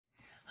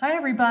Hi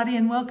everybody,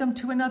 and welcome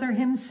to another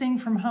Hymn Sing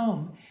from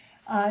Home.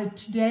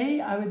 Today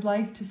I would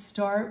like to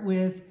start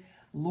with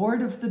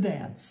Lord of the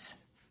Dance.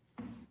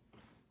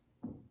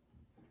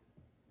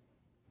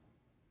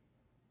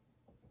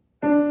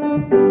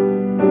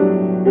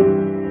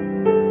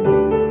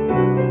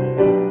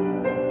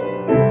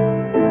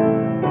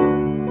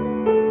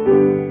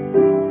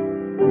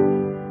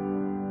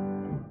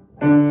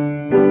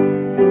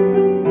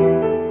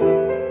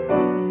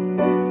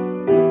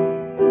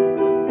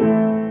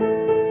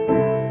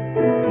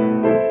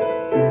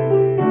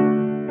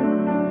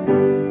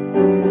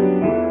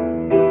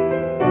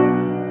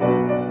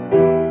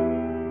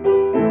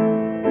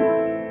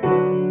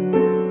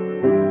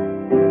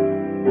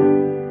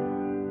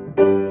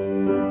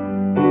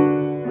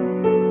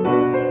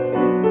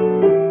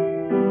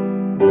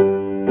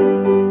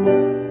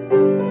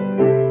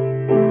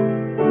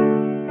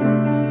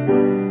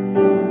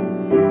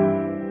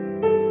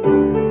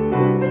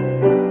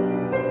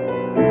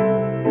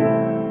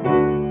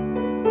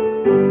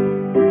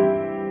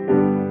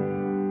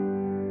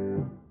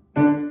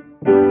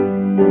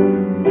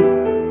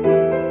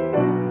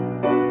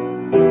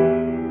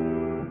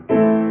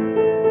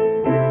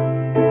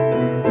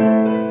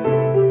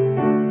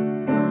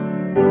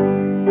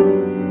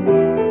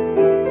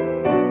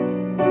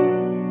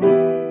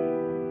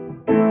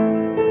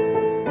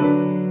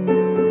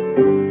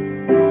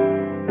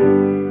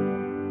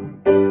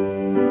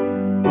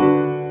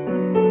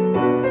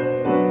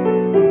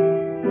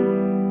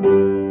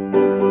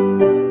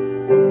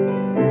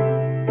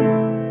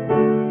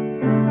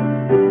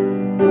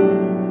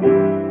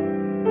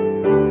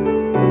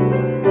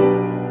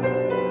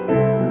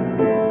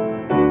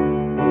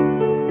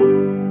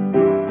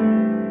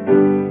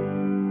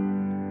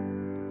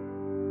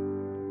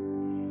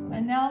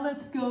 And now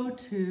let's go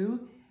to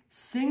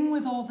Sing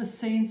with All the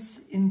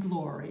Saints in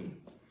Glory.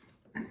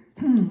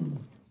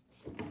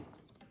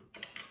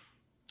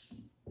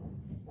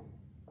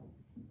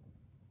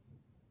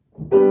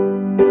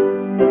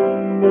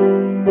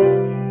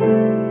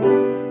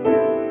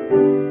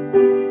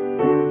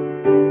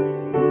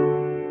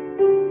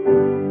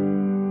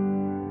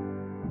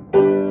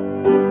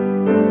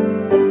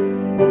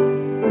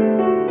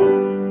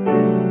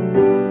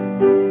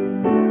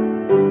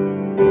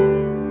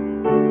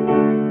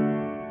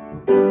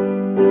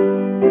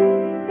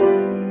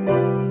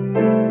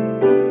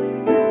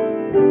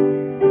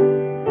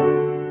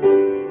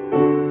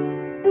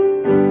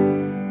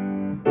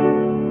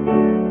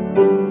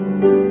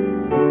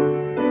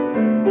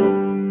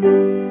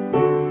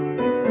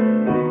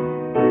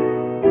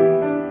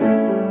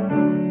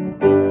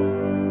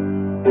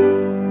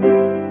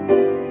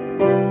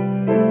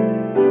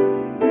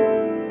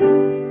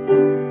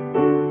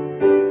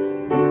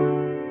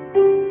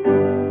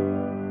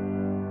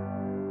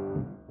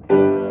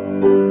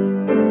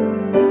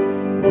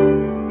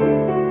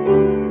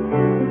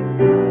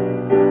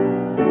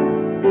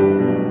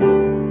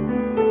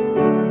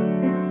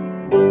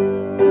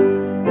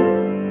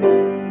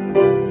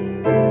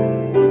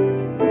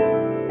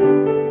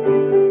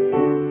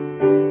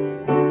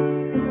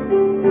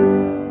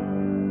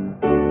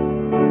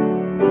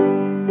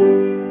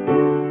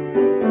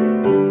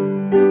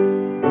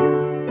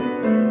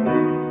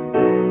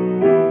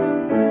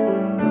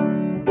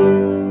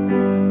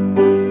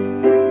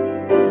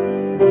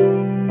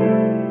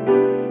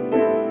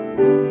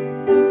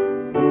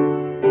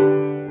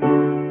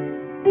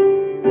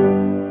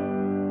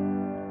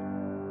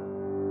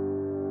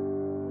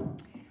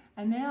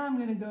 And now I'm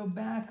going to go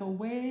back a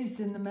ways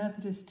in the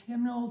Methodist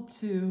hymnal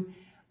to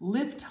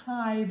Lift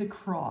High the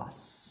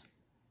Cross.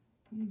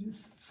 You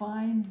just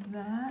find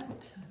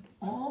that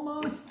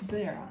almost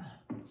there.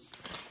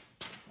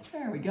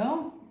 There we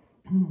go.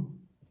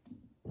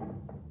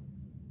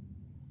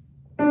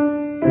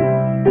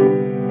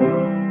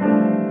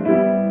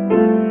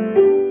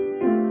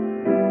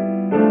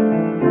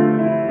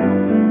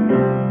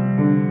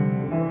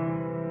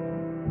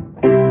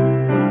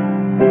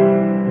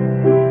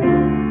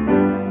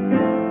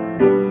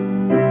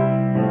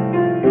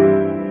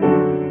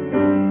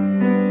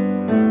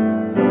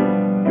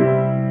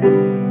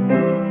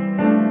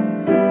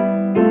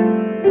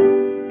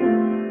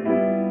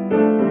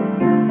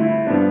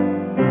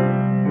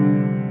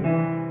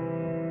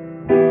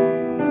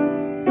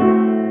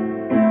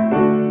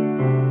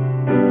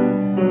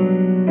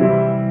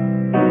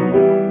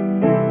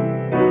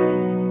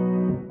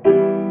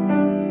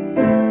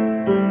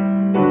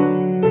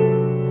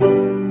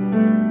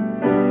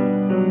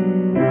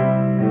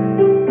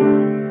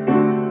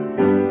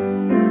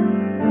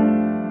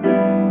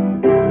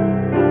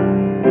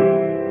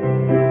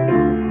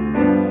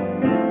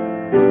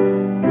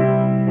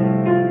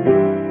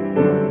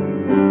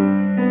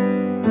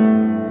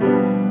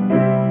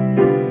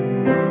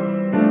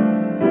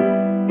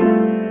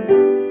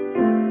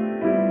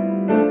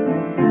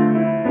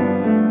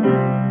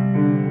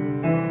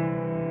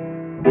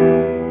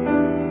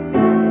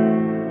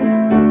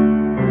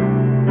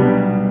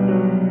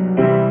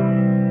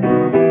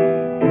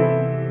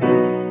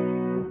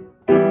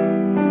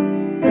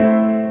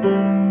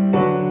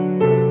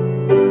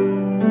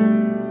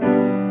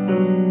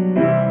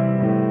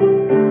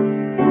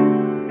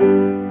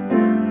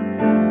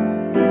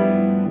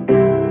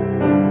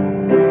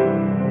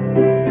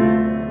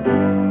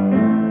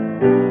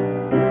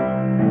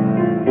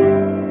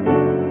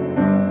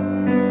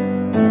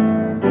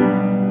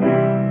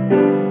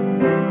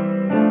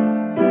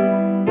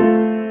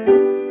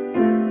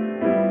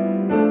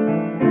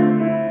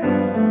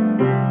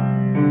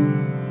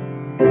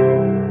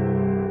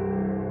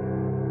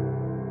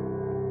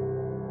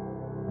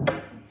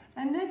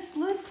 next,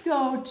 let's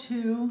go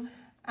to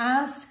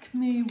Ask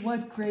Me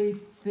What Great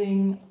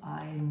Thing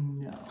I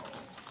Know.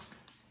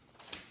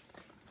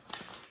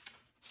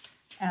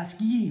 Ask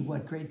ye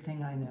what great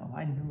thing I know.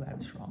 I knew I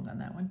was wrong on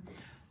that one.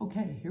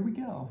 Okay, here we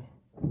go.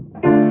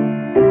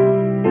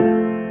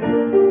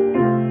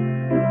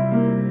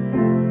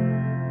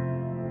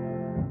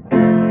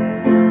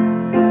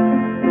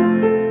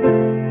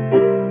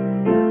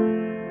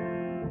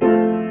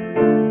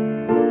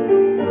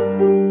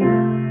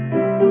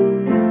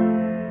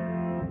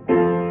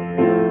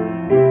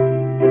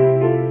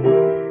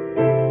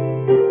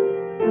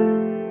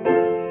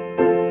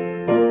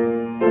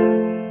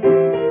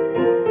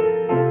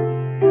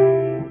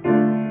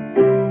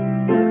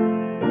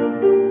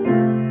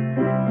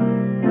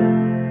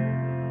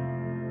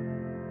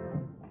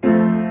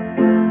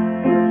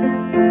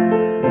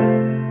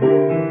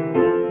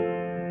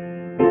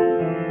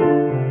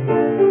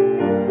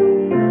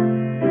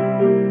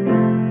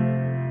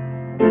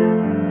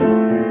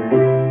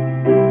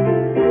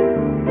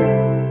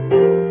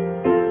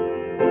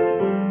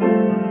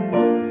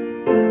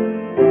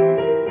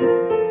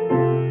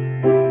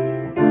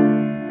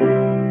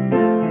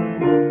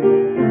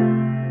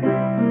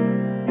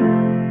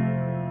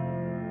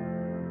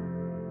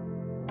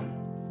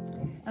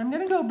 I'm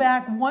going to go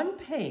back one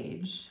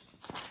page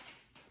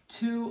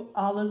to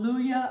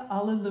Alleluia,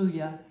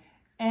 Alleluia.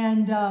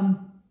 And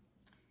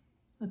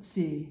let's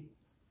see.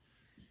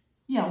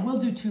 Yeah, we'll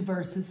do 2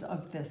 verses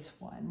of this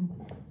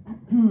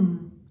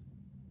one.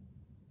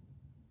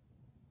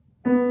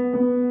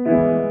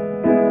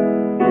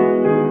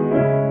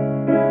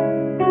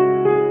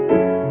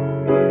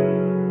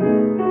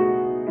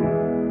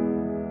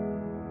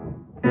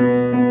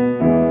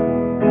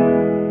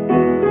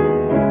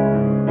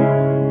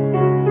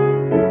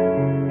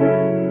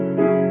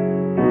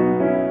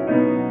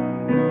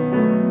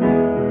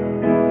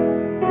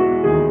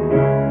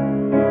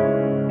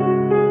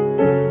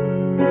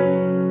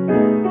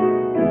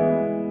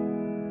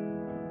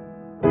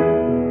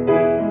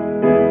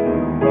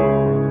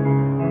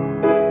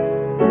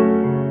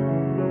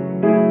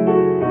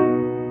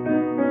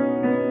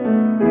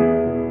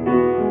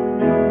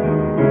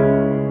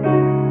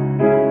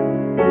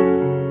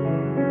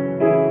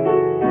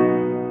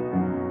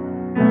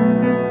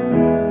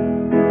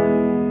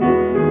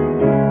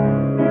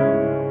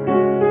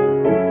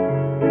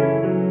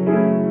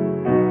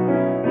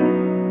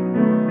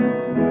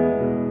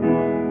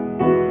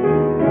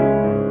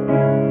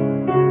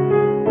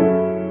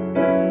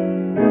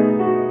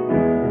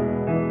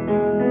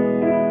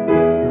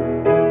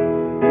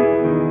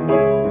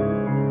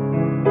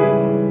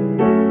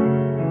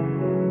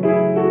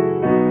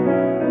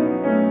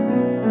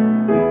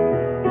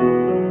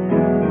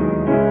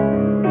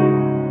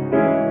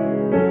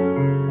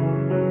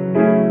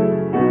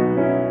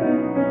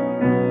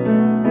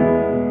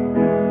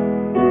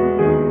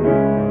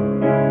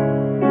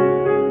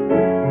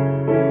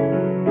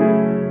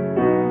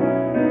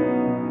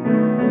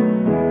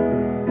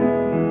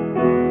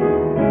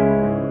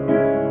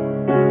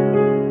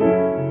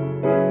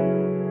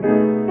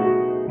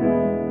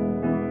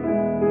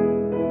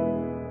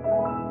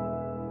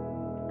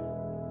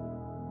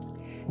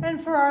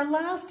 And for our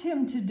last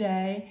hymn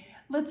today,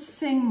 let's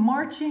sing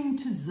Marching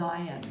to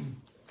Zion.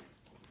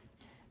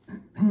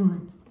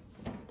 Of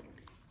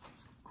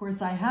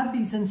course, I have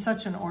these in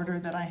such an order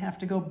that I have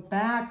to go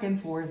back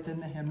and forth in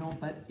the hymnal,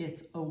 but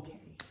it's okay.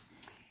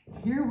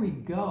 Here we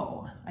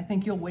go. I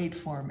think you'll wait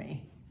for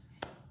me.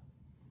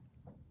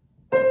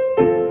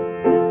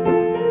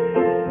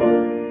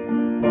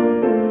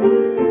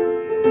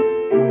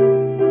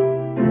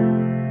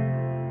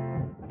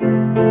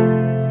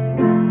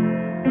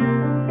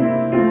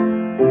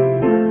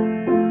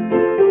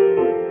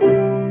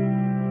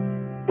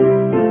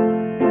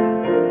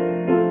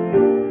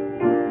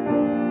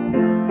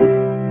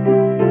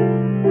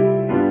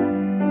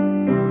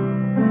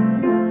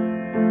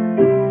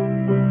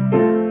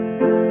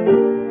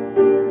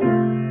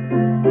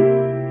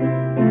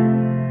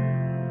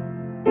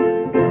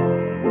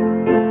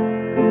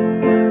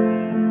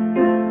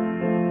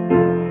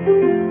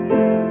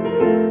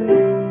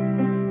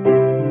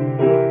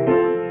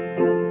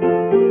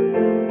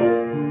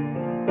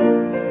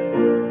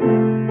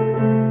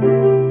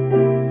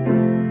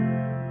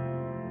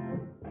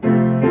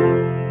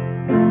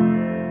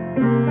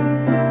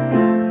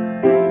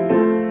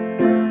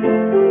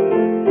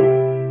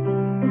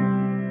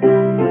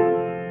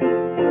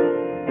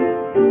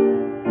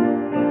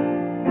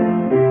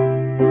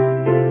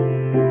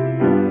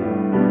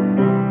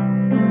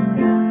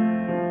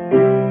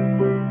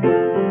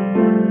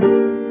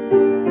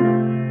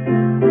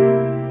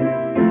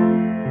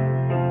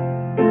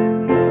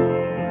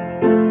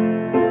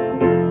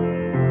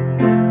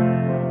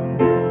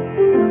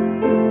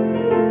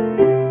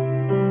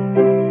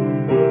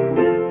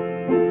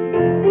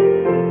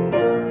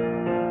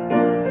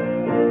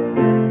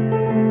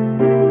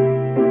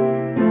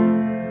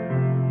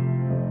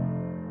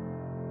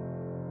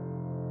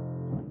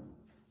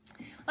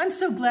 I'm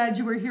so glad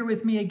you were here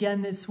with me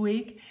again this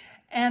week,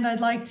 and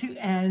I'd like to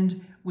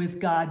end with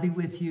God be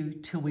with you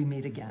till we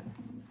meet again.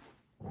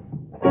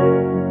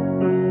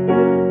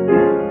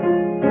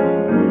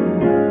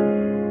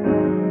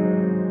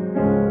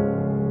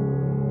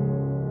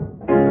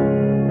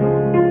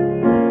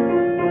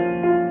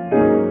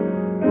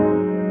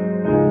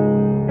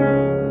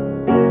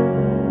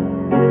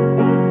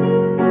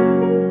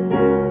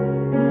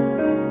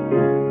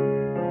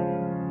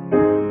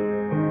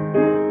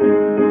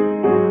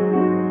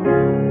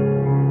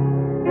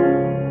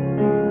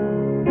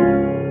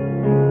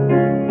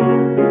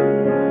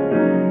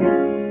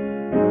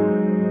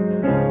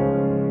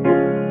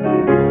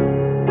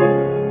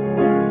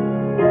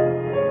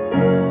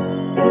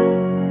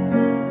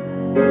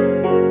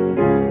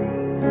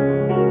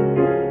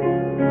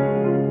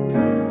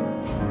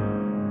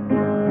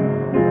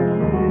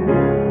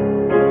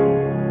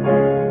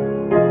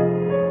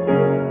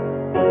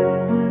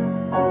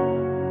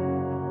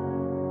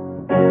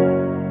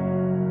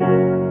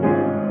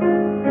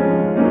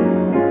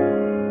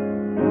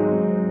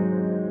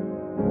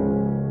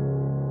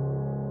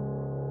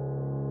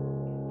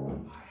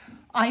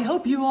 I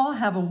hope you all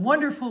have a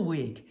wonderful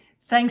week.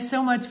 Thanks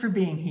so much for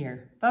being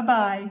here.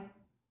 Bye-bye.